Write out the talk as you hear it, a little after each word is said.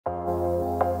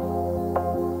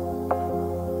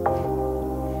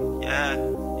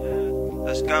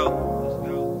Let's go.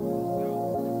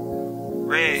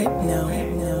 Red.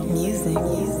 Hyptno,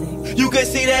 music. You can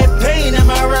see that pain in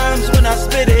my rhymes when I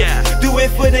spit it. Yeah. Do it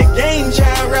for the game,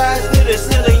 try rise to the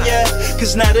ceiling, yeah.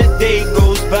 Cause not a day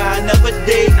goes by, never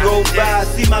day go by.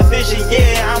 See my vision,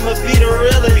 yeah, I'ma be the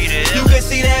realest. You can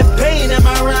see that pain in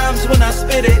my rhymes when I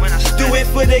spit it. Do it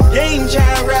for the game, try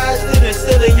rise to the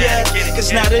ceiling, yeah.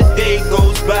 Cause not a day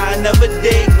goes by, never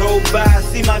day go by.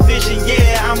 See my vision,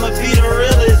 yeah, I'ma be the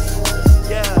realest.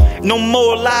 No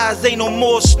more lies, ain't no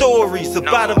more stories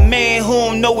about a man who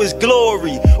don't know his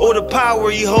glory or the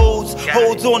power he holds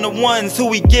on the ones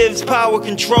who he gives power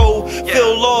control.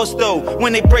 Feel lost though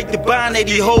when they break the bond that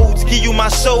he holds. Give you my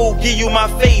soul, give you my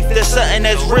faith, that's something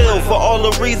that's real. For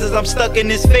all the reasons I'm stuck in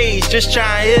this phase, just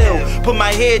trying to heal. Put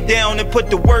my head down and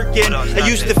put the work in. I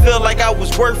used to feel like I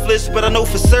was worthless, but I know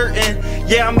for certain,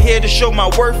 yeah, I'm here to show my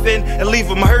worth in and leave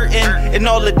them hurting. And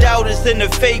all the doubters and the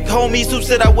fake homies who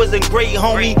said I wasn't great,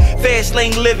 homie. Fast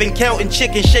lane living, counting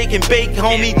chicken, shaking, bake,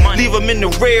 homie. Leave them in the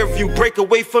rear view, break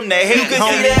away from the hate,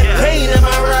 homie. You can see that pain in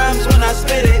my rhymes when I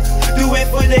spit it. Do it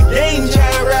for the game,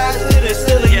 try to rise to the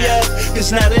ceiling, yeah.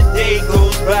 Cause not a day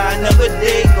goes by, never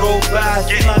day go by.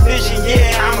 See my vision,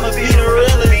 yeah, I'ma be the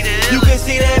realest. You can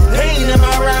see that pain in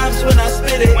my rhymes when I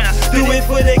spit it. Do it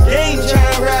for the game, try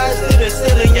to rise to the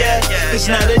ceiling, yeah. Cause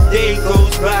not a day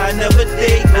goes by, never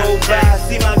day go by.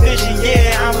 See my vision,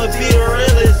 yeah, I'ma be the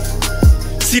realest.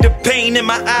 See the pain in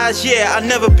my eyes, yeah, I'll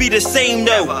never be the same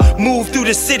though. Move through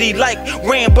the city like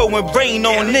Rambo and rain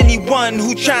on anyone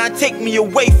who try and take me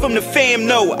away from the fam.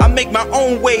 No, I make my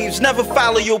own waves, never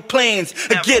follow your plans.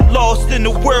 I get lost in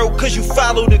the world cause you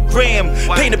follow the gram.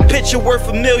 Paint a picture worth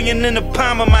a million in the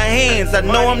palm of my hands. I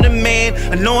know I'm the man,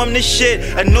 I know I'm the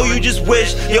shit. I know you just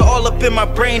wish you're all up in my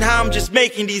brain how I'm just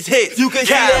making these hits. You can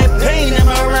see that pain in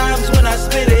my rhymes when I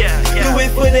spit it. Do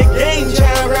it for the game,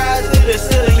 try to rise to the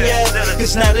ceiling, yeah.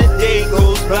 Cause not a day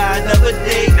goes by, never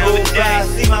day go by.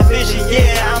 See my vision,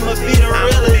 yeah, I'ma be the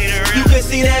realest. You can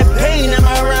see that pain in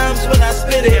my rhymes when I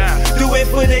spit it. Do it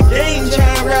for the game, try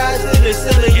to rise to the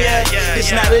ceiling, yeah.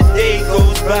 Cause not a day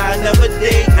goes by, never